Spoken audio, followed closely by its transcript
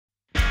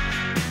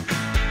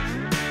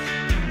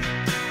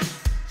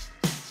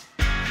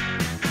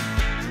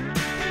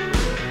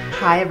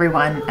Hi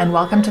everyone, and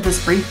welcome to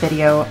this brief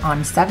video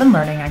on 7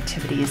 learning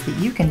activities that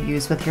you can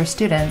use with your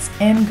students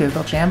in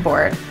Google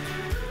Jamboard.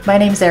 My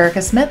name is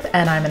Erica Smith,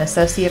 and I'm an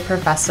Associate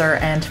Professor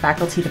and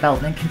Faculty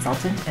Development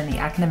Consultant in the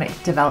Academic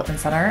Development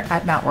Center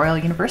at Mount Royal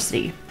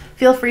University.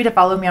 Feel free to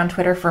follow me on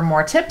Twitter for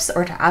more tips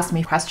or to ask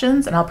me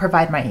questions, and I'll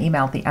provide my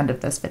email at the end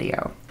of this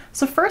video.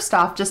 So first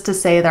off, just to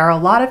say there are a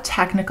lot of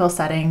technical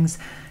settings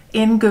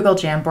in Google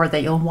Jamboard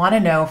that you'll want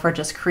to know for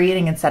just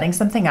creating and setting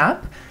something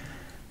up.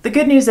 The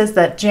good news is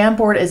that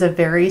Jamboard is a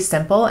very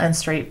simple and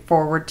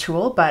straightforward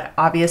tool, but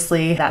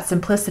obviously that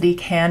simplicity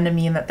can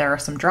mean that there are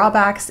some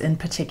drawbacks in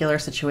particular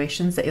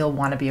situations that you'll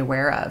want to be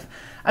aware of.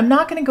 I'm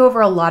not going to go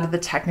over a lot of the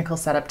technical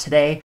setup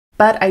today,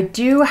 but I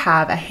do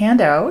have a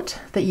handout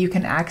that you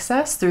can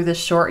access through this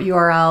short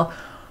URL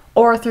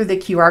or through the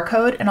QR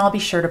code, and I'll be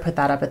sure to put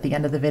that up at the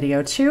end of the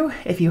video too.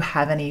 If you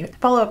have any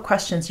follow-up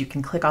questions, you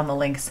can click on the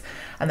links,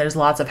 and there's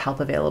lots of help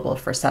available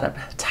for setup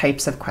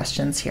types of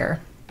questions here.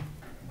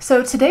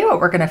 So today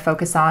what we're going to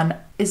focus on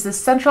is the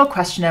central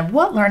question of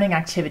what learning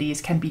activities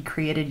can be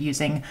created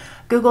using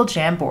Google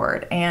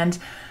Jamboard. And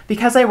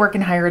because I work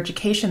in higher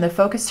education, the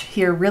focus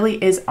here really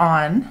is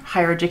on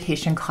higher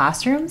education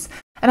classrooms.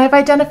 And I've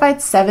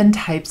identified 7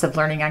 types of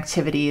learning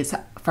activities,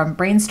 from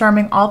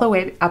brainstorming all the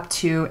way up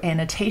to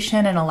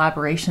annotation and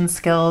elaboration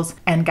skills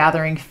and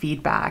gathering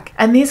feedback.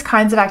 And these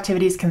kinds of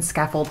activities can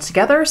scaffold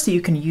together, so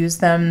you can use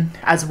them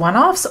as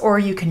one-offs or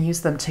you can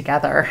use them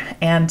together.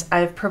 And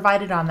I've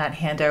provided on that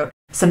handout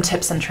some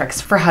tips and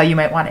tricks for how you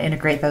might want to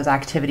integrate those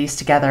activities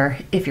together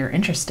if you're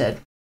interested.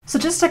 So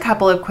just a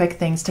couple of quick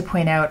things to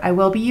point out. I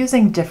will be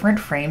using different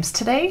frames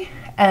today,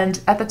 and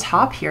at the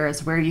top here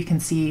is where you can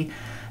see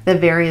the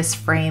various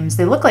frames.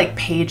 They look like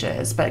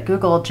pages, but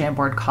Google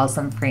Jamboard calls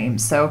them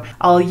frames. So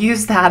I'll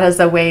use that as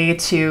a way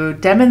to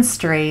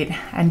demonstrate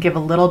and give a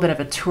little bit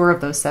of a tour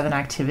of those 7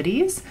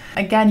 activities.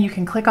 Again, you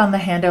can click on the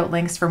handout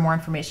links for more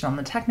information on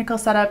the technical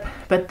setup,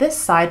 but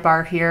this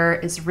sidebar here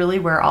is really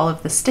where all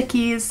of the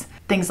stickies,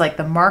 things like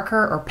the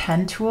marker or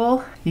pen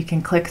tool, you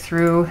can click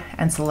through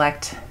and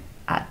select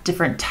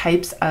different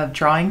types of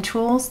drawing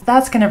tools.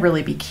 That's going to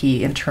really be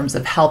key in terms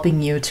of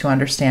helping you to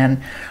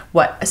understand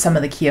what some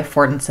of the key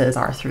affordances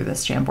are through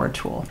this Jamboard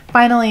tool.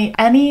 Finally,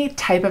 any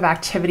type of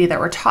activity that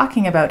we're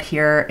talking about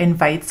here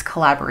invites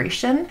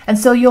collaboration. And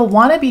so you'll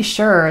want to be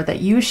sure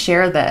that you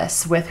share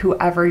this with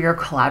whoever you're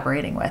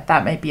collaborating with.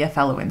 That might be a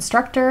fellow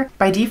instructor.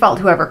 By default,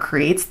 whoever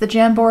creates the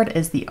Jamboard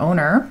is the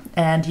owner,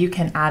 and you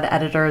can add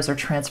editors or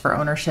transfer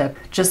ownership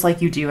just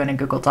like you do in a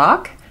Google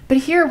Doc. But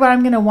here, what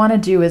I'm going to want to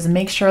do is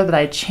make sure that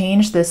I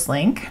change this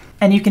link,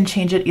 and you can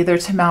change it either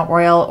to Mount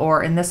Royal,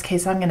 or in this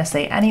case, I'm going to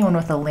say anyone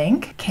with a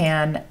link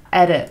can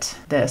edit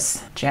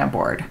this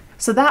Jamboard.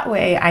 So that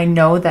way I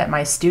know that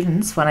my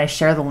students, when I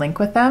share the link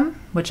with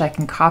them, which I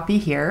can copy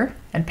here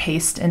and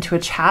paste into a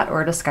chat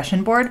or a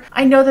discussion board,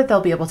 I know that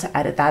they'll be able to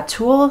edit that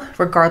tool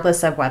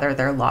regardless of whether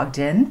they're logged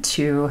in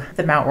to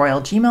the Mount Royal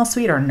Gmail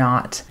suite or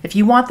not. If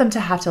you want them to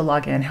have to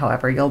log in,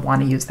 however, you'll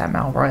want to use that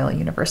Mount Royal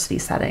University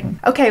setting.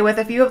 Okay, with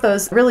a few of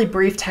those really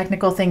brief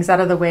technical things out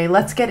of the way,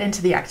 let's get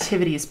into the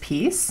activities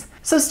piece.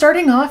 So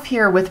starting off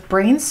here with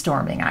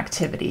brainstorming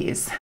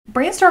activities.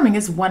 Brainstorming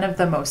is one of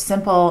the most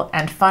simple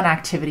and fun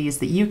activities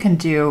that you can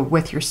do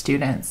with your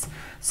students.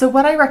 So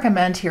what I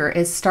recommend here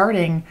is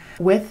starting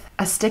with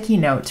a sticky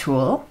note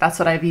tool. That's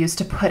what I've used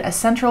to put a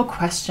central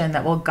question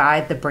that will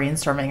guide the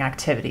brainstorming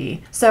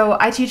activity. So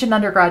I teach an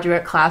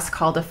undergraduate class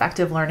called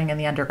Effective Learning in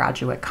the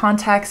Undergraduate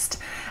Context,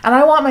 and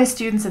I want my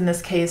students in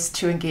this case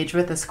to engage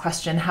with this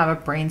question, have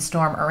a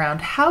brainstorm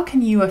around how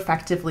can you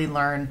effectively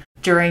learn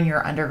during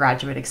your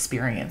undergraduate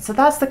experience. So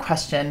that's the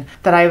question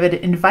that I would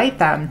invite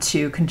them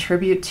to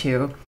contribute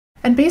to.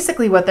 And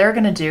basically what they're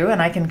going to do,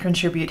 and I can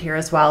contribute here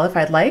as well if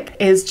I'd like,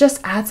 is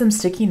just add some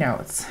sticky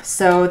notes.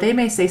 So they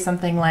may say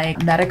something like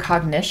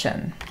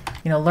metacognition,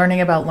 learning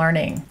about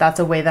learning. That's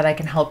a way that I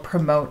can help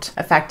promote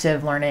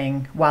effective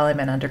learning while I'm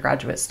an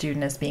undergraduate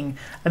student, as being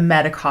a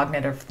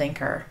metacognitive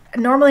thinker.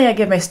 Normally I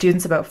give my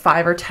students about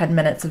 5 or 10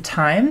 minutes of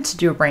time to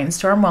do a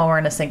brainstorm while we're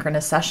in a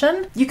synchronous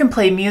session. You can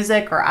play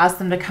music or ask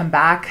them to come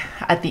back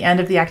at the end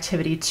of the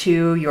activity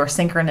to your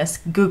synchronous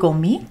Google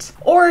Meet.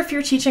 Or if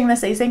you're teaching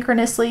this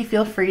asynchronously,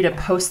 feel free to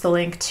post the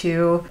link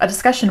to a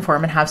discussion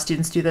forum and have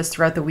students do this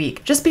throughout the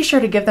week. Just be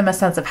sure to give them a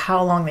sense of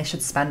how long they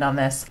should spend on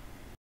this.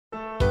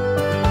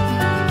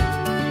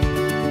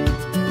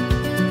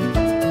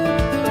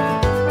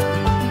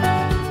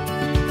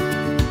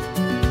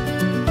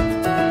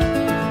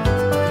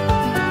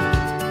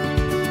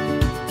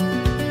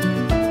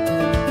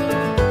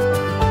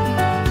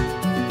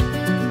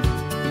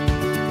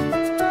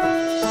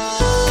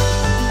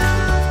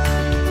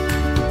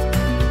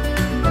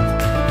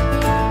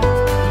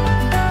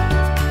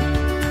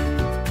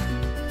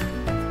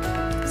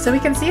 So we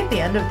can see at the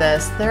end of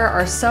this, there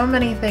are so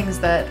many things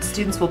that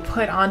students will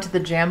put onto the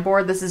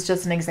Jamboard. This is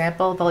just an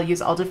example. They'll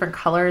use all different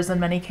colors in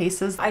many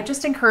cases. I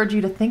just encourage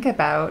you to think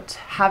about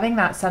having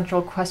that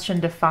central question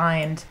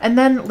defined. And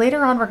then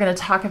later on, we're going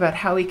to talk about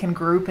how we can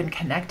group and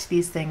connect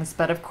these things.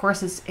 But of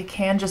course, it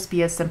can just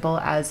be as simple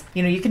as,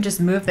 you can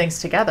just move things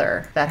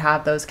together that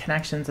have those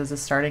connections as a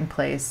starting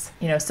place.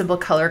 Simple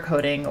color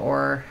coding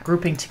or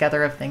grouping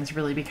together of things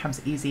really becomes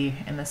easy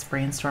in this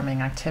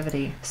brainstorming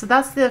activity. So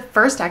that's the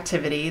first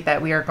activity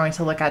that we are going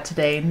to look at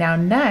today. Now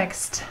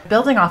next,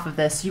 building off of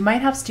this, you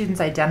might have students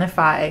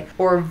identify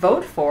or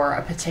vote for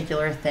a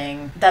particular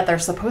thing that they're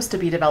supposed to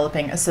be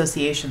developing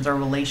associations or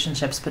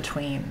relationships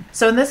between.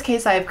 So in this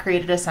case, I have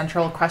created a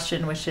central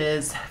question, which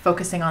is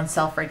focusing on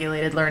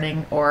self-regulated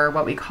learning, or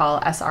what we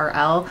call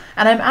SRL.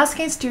 And I'm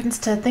asking students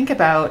to think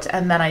about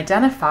and then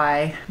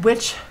identify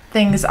which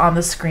things on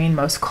the screen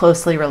most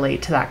closely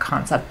relate to that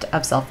concept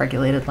of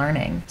self-regulated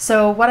learning.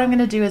 So what I'm going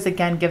to do is,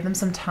 again, give them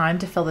some time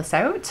to fill this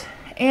out.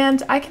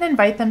 And I can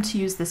invite them to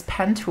use this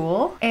pen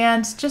tool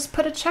and just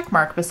put a check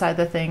mark beside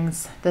the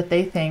things that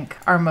they think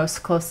are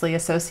most closely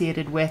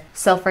associated with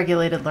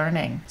self-regulated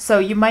learning. So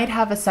you might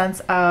have a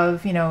sense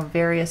of,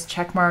 various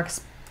check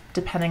marks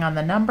depending on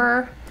the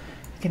number.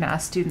 You can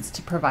ask students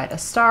to provide a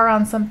star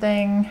on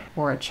something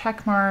or a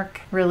check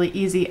mark, really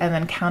easy, and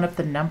then count up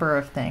the number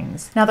of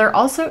things. Now there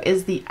also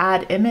is the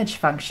add image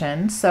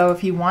function. So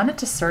if you wanted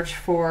to search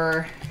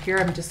for, here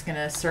I'm just going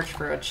to search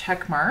for a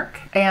check mark,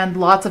 and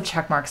lots of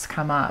check marks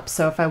come up.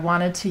 So if I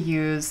wanted to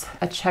use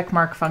a check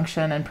mark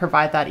function and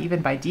provide that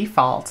even by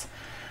default,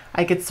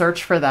 I could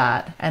search for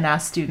that and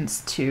ask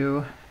students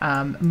to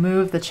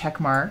move the check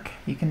mark.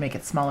 You can make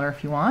it smaller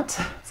if you want.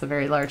 It's a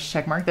very large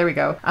check mark. There we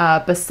go.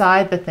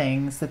 Beside the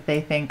things that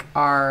they think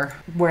are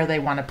where they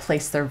want to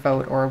place their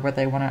vote or where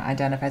they want to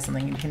identify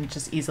something. You can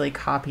just easily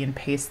copy and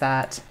paste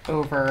that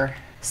over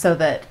so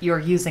that you're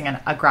using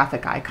a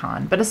graphic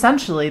icon. But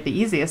essentially, the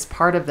easiest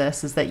part of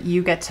this is that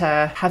you get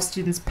to have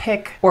students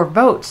pick or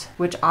vote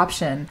which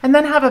option, and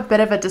then have a bit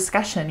of a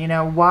discussion.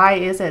 Why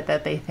is it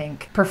that they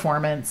think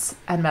performance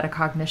and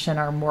metacognition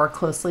are more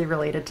closely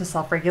related to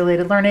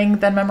self-regulated learning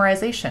than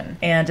memorization?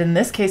 And in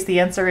this case, the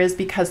answer is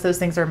because those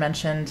things are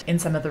mentioned in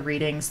some of the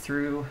readings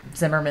through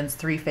Zimmerman's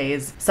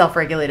 3-phase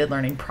self-regulated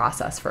learning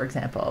process, for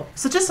example.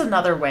 So just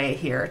another way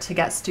here to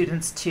get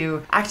students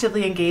to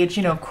actively engage.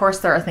 Of course,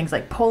 there are things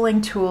like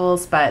polling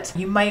tools, but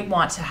you might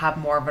want to have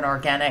more of an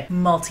organic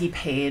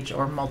multi-page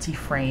or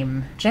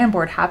multi-frame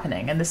Jamboard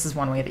happening, and this is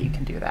one way that you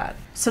can do that.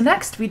 So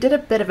next, we did a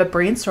bit of a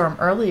brainstorm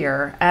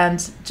earlier,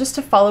 and just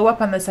to follow up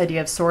on this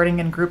idea of sorting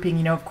and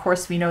grouping, of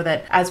course we know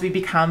that as we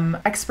become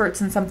experts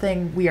in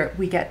something,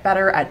 we get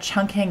better at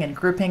chunking and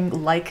grouping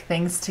like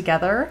things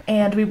together,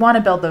 and we want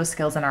to build those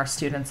skills in our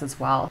students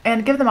as well,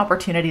 and give them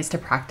opportunities to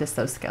practice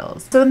those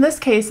skills. So in this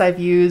case, I've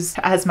used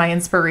as my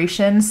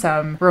inspiration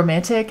some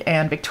Romantic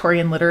and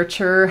Victorian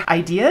literature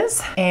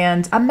ideas,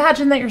 and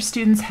imagine that your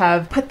students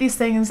have put these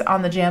things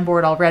on the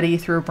Jamboard already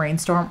through a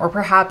brainstorm, or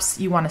perhaps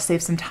you want to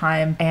save some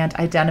time and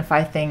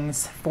identify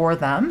things for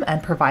them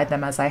and provide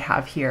them as I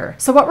have here.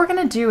 So what we're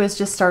going to do is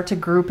just start to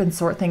group and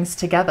sort things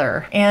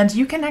together, and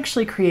you can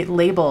actually create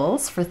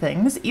labels for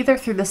things either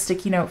through the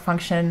sticky note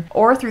function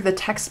or through the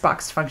text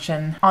box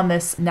function on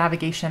this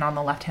navigation on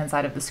the left hand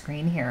side of the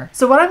screen here.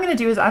 So what I'm going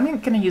to do is I'm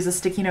going to use a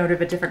sticky note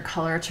of a different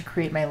color to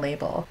create my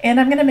label, and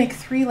I'm going to make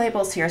 3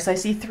 labels here. So I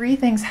see 3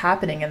 things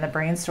happening in the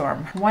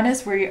brainstorm. One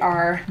is we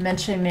are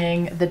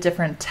mentioning the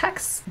different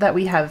texts that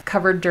we have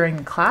covered during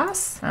the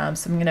class. So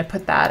I'm going to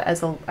put that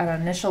as an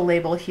initial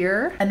label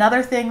here.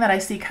 Another thing that I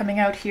see coming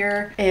out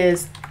here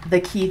is the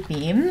key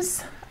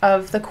themes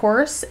of the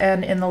course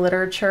and in the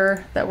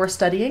literature that we're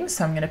studying.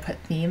 So I'm going to put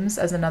themes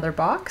as another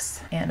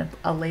box and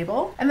a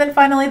label. And then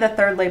finally, the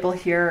third label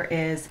here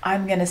is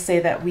I'm going to say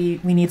that we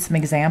need some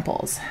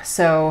examples.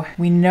 So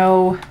we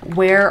know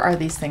where are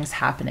these things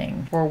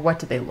happening, or what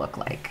do they look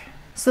like.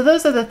 So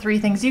those are the 3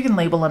 things. You can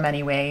label them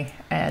anyway,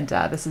 and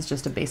this is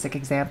just a basic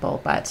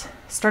example, but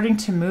starting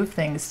to move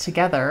things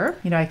together,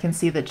 I can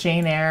see that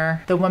Jane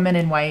Eyre, The Woman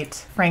in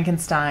White,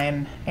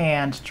 Frankenstein,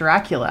 and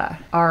Dracula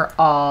are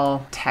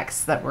all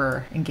texts that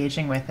we're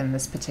engaging with in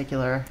this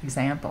particular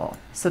example.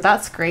 So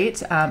that's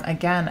great.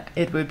 Again,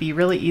 it would be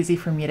really easy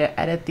for me to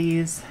edit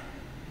these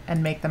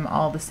and make them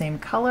all the same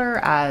color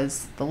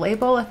as the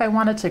label if I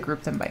wanted to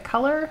group them by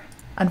color.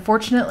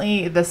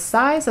 Unfortunately, the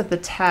size of the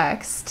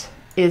text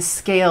is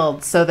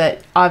scaled so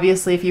that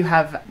obviously if you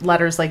have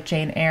letters like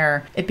Jane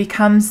Eyre, it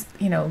becomes,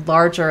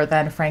 larger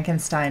than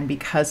Frankenstein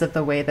because of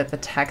the way that the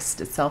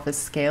text itself is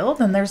scaled,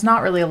 and there's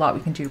not really a lot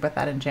we can do about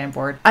that in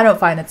Jamboard. I don't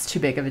find it's too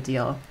big of a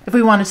deal. If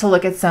we wanted to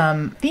look at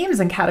some themes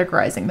and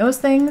categorizing those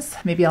things,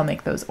 maybe I'll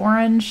make those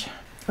orange.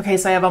 Okay,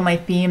 so I have all my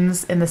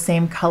themes in the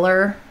same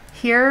color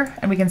here,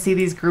 and we can see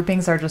these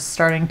groupings are just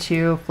starting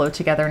to flow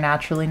together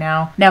naturally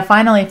now. Now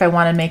finally, if I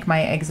want to make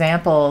my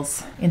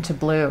examples into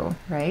blue,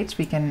 right,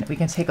 we can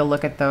take a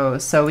look at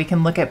those. So we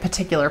can look at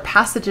particular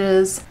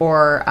passages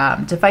or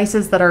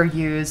devices that are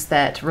used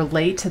that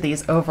relate to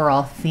these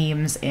overall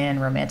themes in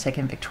Romantic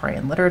and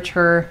Victorian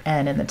literature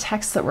and in the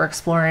texts that we're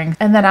exploring.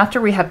 And then after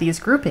we have these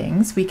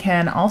groupings, we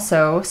can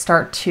also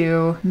start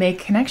to make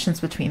connections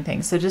between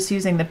things. So just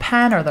using the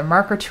pen or the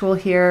marker tool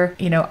here,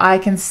 I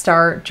can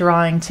start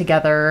drawing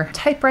together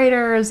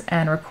typewriters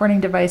and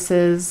recording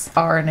devices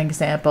are an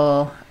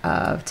example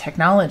of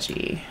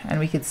technology. And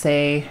we could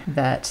say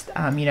that,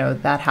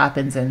 that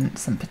happens in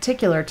some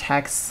particular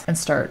texts and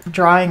start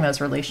drawing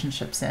those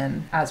relationships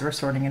in as we're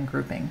sorting and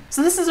grouping.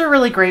 So this is a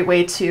really great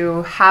way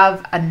to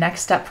have a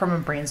next step from a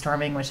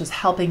brainstorming, which is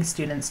helping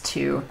students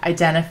to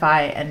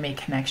identify and make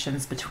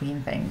connections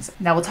between things.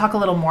 Now we'll talk a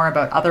little more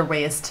about other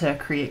ways to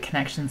create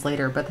connections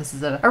later, but this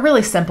is a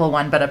really simple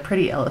one, but a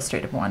pretty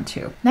illustrative one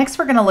too. Next,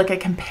 we're going to look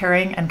at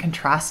comparing and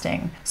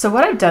contrasting. So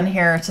what I've done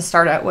here to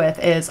start out with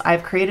is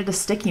I've created a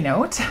sticky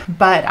note,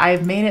 but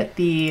I've made it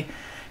the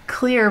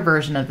clear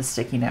version of the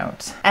sticky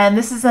note. And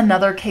this is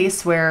another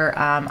case where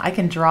I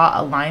can draw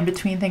a line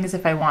between things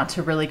if I want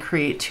to really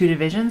create two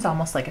divisions,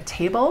 almost like a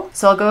table.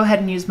 So I'll go ahead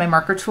and use my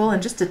marker tool,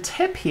 and just a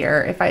tip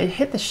here, if I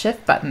hit the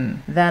shift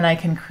button, then I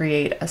can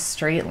create a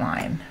straight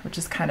line, which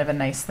is kind of a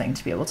nice thing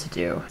to be able to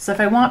do. So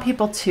if I want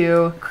people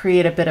to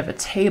create a bit of a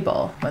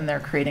table when they're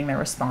creating their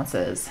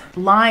responses,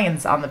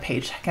 lines on the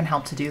page can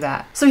help to do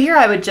that. So here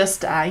I would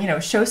just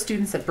show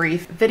students a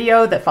brief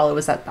video that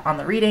follows up on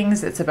the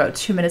readings. It's about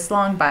 2 minutes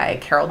long by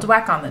Carol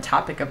Dweck on the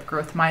topic of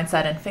growth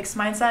mindset and fixed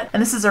mindset.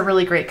 And this is a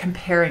really great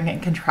comparing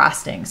and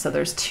contrasting. So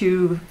there's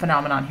two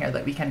phenomenon here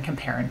that we can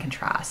compare and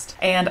contrast.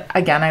 And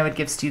again, I would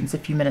give students a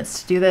few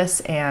minutes to do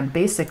this. And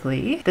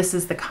basically, this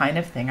is the kind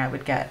of thing I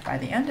would get by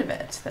the end of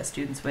it, that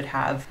students would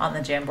have on the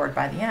Jamboard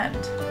by the end.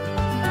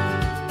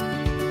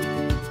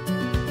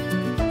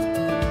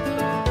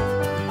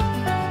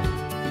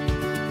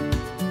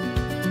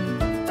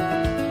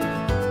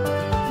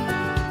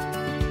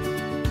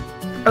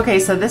 Okay,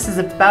 so this is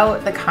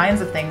about the kinds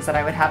of things that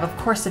I would have. Of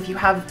course, if you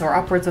have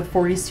upwards of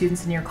 40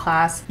 students in your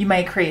class, you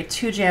might create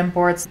 2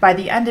 Jamboards. By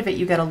the end of it,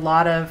 you get a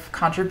lot of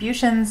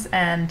contributions,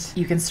 and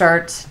you can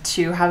start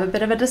to have a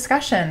bit of a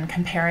discussion,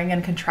 comparing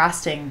and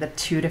contrasting the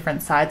two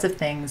different sides of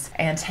things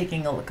and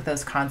taking a look at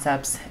those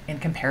concepts in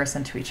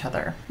comparison to each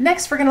other.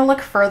 Next, we're going to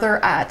look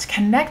further at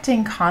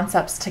connecting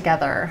concepts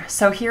together.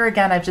 So here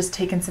again, I've just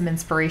taken some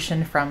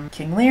inspiration from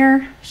King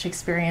Lear,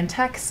 Shakespearean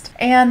text,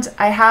 and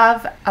I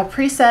have a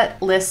preset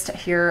list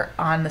here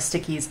on the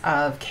stickies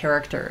of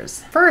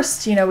characters.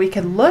 First, we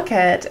could look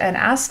at and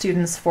ask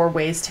students for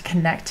ways to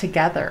connect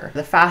together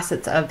the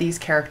facets of these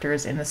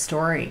characters in the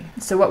story.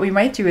 So what we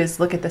might do is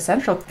look at the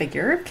central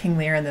figure, King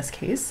Lear in this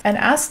case, and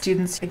ask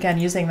students, again,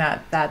 using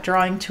that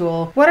drawing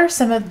tool, what are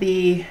some of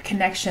the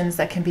connections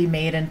that can be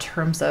made in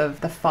terms of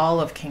the fall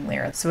of King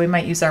Lear? So we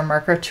might use our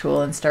marker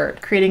tool and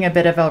start creating a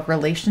bit of a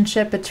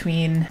relationship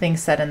between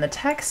things said in the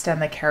text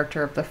and the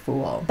character of the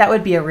fool. That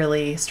would be a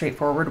really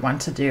straightforward one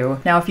to do.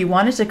 Now, if you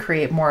wanted to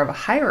create more of a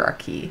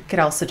hierarchy, you could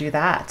also do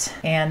that.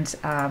 And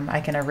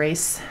I can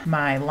erase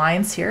my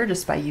lines here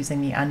just by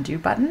using the undo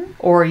button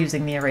or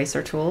using the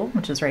eraser tool,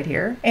 which is right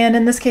here. And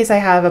in this case, I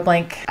have a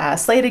blank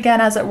slate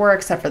again, as it were,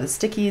 except for the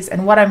stickies.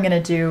 And what I'm going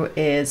to do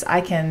is I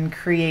can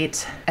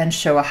create and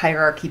show a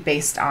hierarchy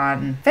based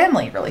on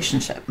family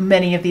relationship.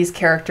 Many of these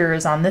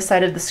characters on this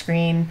side of the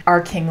screen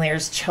are King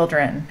Lear's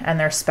children and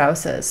their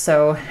spouses.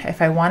 So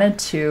if I wanted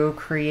to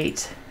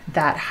create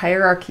that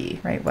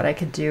hierarchy, right, what I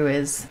could do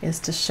is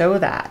to show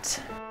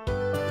that.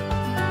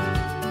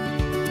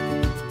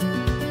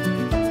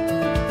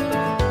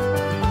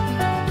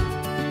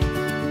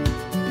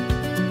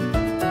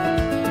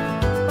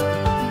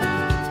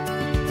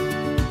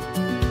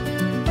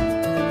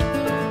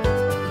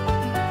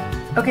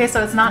 Okay,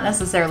 so it's not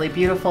necessarily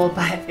beautiful,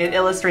 but it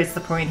illustrates the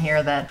point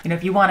here that,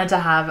 if you wanted to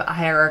have a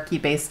hierarchy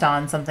based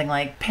on something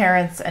like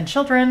parents and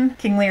children,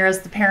 King Lear is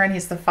the parent,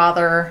 he's the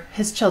father,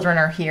 his children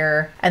are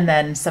here, and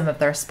then some of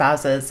their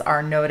spouses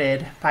are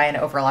noted by an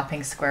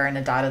overlapping square and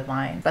a dotted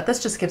line. But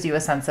this just gives you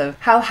a sense of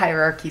how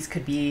hierarchies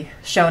could be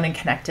shown and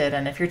connected.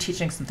 And if you're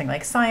teaching something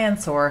like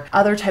science or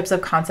other types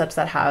of concepts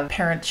that have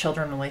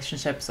parent-children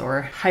relationships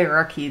or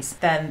hierarchies,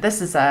 then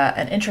this is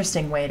an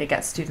interesting way to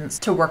get students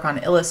to work on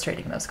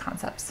illustrating those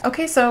concepts.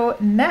 Okay, so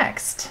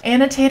next,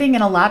 annotating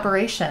and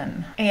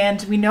elaboration.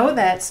 And we know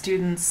that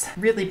students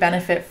really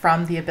benefit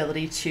from the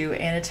ability to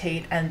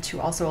annotate and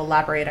to also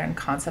elaborate on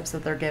concepts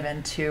that they're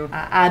given, to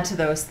add to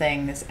those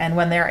things. And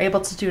when they're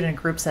able to do it in a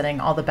group setting,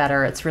 all the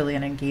better. It's really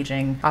an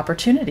engaging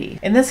opportunity.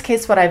 In this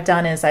case, what I've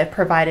done is I've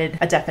provided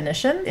a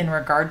definition in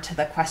regard to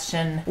the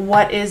question,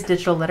 what is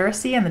digital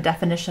literacy? And the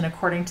definition,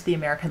 according to the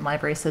American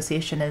Library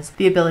Association, is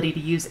the ability to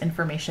use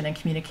information and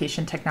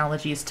communication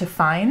technologies to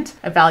find,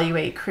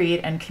 evaluate, create,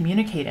 and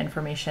communicate information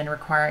information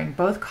requiring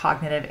both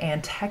cognitive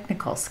and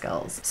technical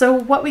skills. So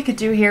what we could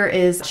do here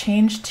is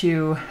change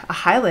to a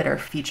highlighter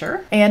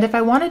feature. And if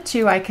I wanted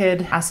to, I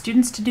could ask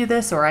students to do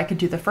this, or I could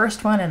do the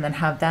first one and then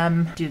have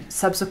them do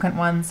subsequent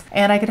ones.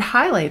 And I could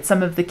highlight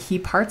some of the key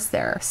parts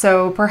there.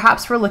 So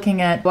perhaps we're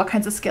looking at what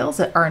kinds of skills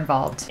that are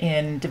involved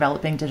in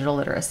developing digital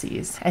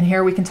literacies. And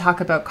here we can talk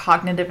about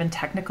cognitive and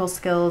technical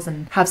skills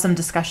and have some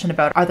discussion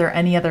about, are there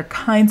any other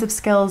kinds of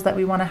skills that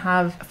we want to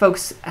have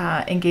folks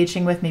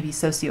engaging with, maybe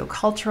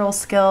sociocultural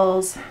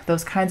skills,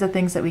 those kinds of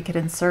things that we could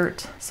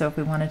insert. So if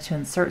we wanted to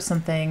insert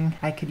something,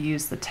 I could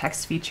use the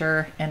text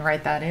feature and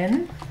write that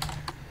in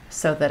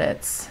so that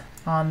it's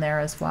on there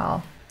as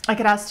well. I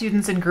could ask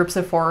students in groups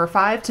of 4 or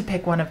 5 to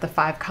pick one of the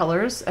 5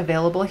 colors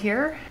available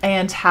here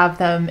and have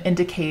them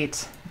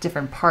indicate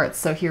different parts.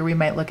 So here we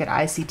might look at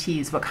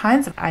ICTs. What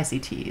kinds of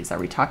ICTs? Are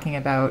we talking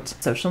about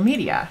social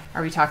media?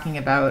 Are we talking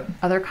about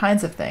other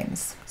kinds of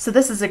things? So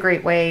this is a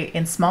great way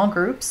in small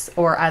groups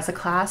or as a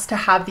class to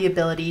have the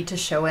ability to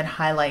show and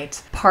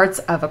highlight parts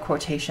of a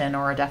quotation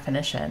or a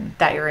definition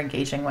that you're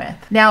engaging with.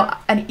 Now,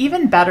 an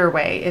even better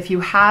way, if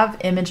you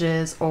have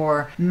images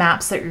or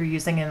maps that you're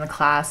using in the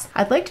class,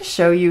 I'd like to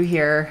show you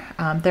here.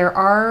 There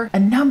are a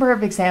number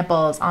of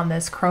examples on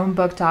this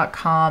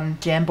Chromebook.com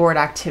Jamboard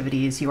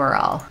activities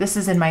URL. This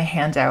is in my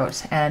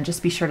handout, and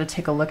just be sure to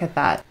take a look at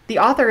that. The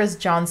author is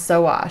John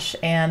Sowash,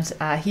 and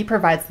he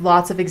provides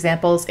lots of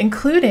examples,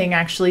 including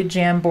actually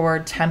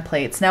Jamboard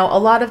templates. Now, a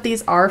lot of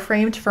these are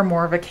framed for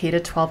more of a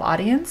K-12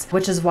 audience,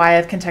 which is why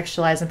I've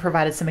contextualized and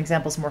provided some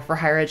examples more for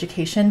higher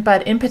education.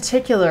 But in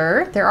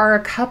particular, there are a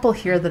couple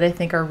here that I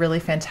think are really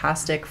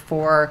fantastic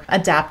for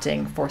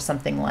adapting for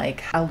something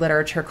like a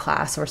literature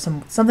class or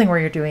something where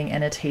you're doing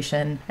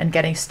annotation and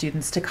getting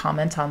students to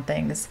comment on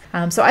things.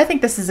 So I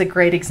think this is a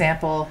great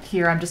example.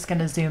 Here, I'm just going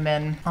to zoom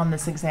in on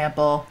this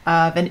example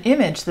of an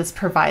image that's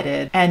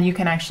provided, and you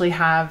can actually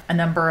have a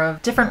number of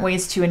different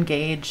ways to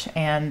engage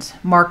and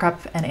mark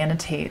up and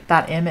annotate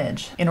that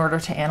image in order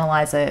to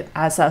analyze it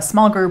as a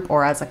small group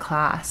or as a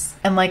class.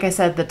 And like I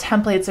said, the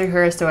templates are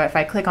here, so if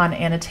I click on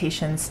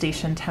annotation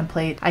station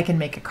template, I can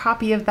make a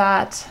copy of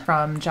that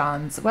from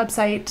John's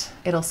website.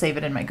 It'll save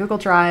it in my Google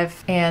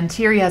Drive, and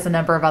here he has a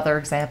number of other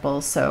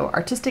examples, so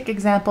artistic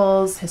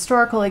examples,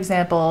 historical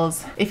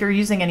examples. If you're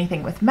using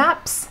anything with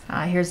maps,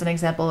 here's an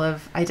example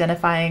of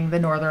identifying the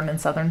northern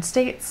and southern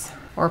states,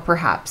 or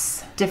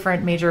perhaps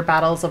different major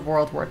battles of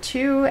World War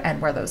II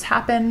and where those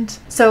happened.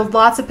 So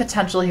lots of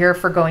potential here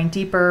for going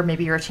deeper.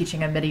 Maybe you're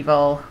teaching a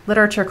medieval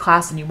literature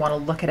class and you want to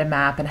look at a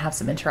map and have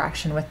some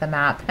interaction with the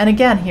map. And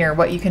again, here,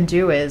 what you can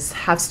do is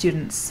have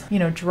students,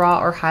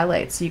 draw or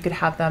highlight. So you could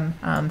have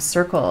them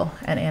circle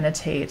and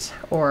annotate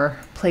or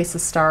place a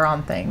star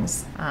on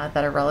things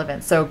that are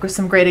relevant. So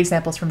some great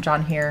examples from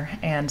John here.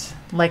 And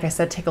like I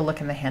said, take a look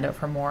in the handout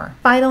for more.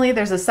 Finally,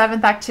 there's a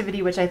 7th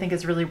activity, which I think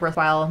is really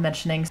worthwhile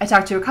mentioning. I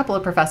talked to a couple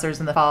of professors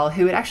in the fall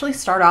who would actually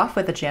start off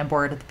with a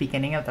Jamboard at the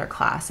beginning of their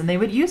class, and they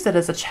would use it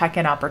as a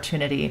check-in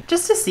opportunity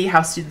just to see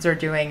how students are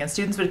doing. And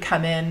students would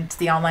come in to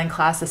the online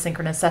class, a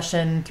synchronous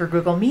session through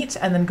Google Meet,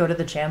 and then go to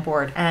the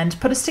Jamboard and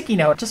put a sticky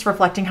note just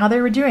reflecting how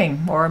they were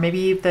doing. Or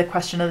maybe the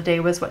question of the day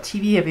was, what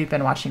TV have you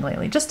been watching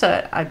lately? Just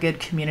a good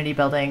community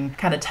building,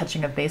 kind of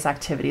touching of base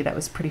activity that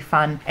was pretty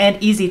fun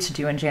and easy to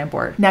do in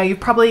Jamboard. Now, you've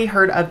probably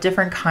heard of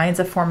different kinds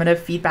of formative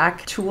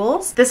feedback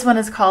tools. This one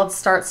is called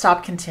Start,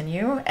 Stop,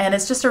 Continue, and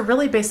it's just a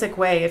really basic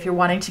way if you're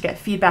wanting to get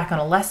feedback on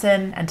a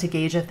lesson and to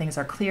gauge if things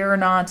are clear or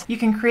not. You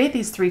can create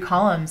these 3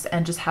 columns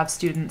and just have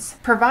students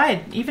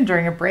provide, even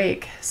during a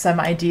break, some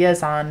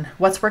ideas on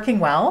what's working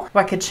well,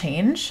 what could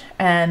change,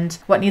 and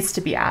what needs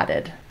to be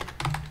added.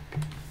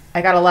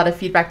 I got a lot of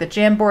feedback that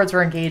Jamboards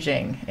were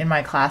engaging in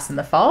my class in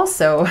the fall.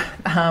 So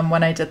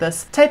when I did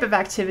this type of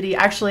activity,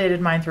 actually I did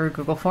mine through a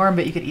Google form,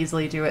 but you could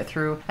easily do it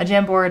through a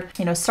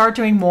Jamboard. Start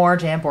doing more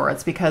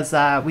Jamboards because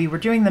we were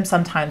doing them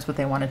sometimes, but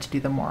they wanted to do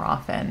them more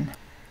often.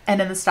 And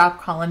in the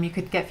stop column, you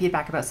could get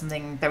feedback about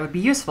something that would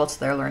be useful to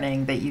their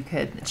learning that you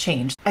could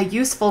change. A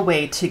useful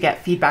way to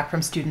get feedback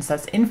from students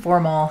that's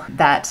informal,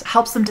 that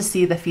helps them to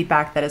see the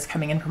feedback that is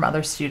coming in from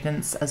other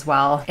students as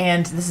well.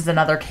 And this is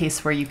another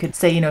case where you could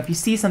say, if you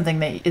see something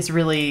that is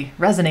really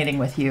resonating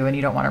with you and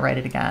you don't want to write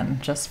it again,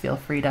 just feel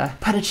free to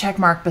put a check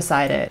mark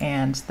beside it.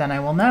 And then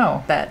I will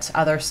know that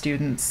other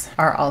students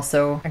are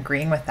also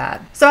agreeing with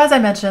that. So as I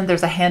mentioned,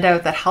 there's a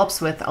handout that helps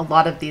with a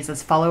lot of these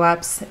as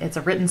follow-ups. It's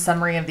a written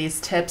summary of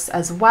these tips,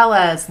 as well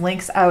as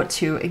links out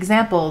to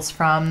examples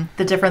from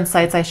the different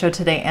sites I showed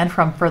today and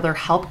from further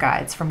help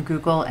guides from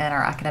Google and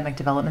our Academic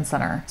Development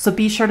Center. So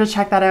be sure to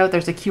check that out.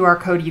 There's a QR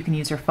code. You can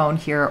use your phone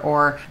here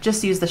or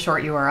just use the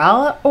short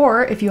URL.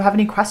 Or if you have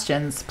any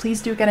questions,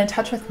 please do get in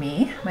touch with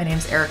me. My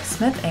name's Erica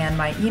Smith, and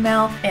my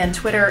email and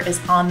Twitter is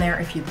on there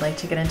if you'd like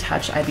to get in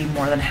touch. I'd be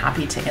more than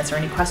happy to answer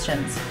any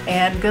questions.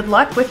 And good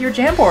luck with your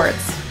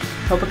Jamboards.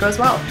 Hope it goes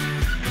well.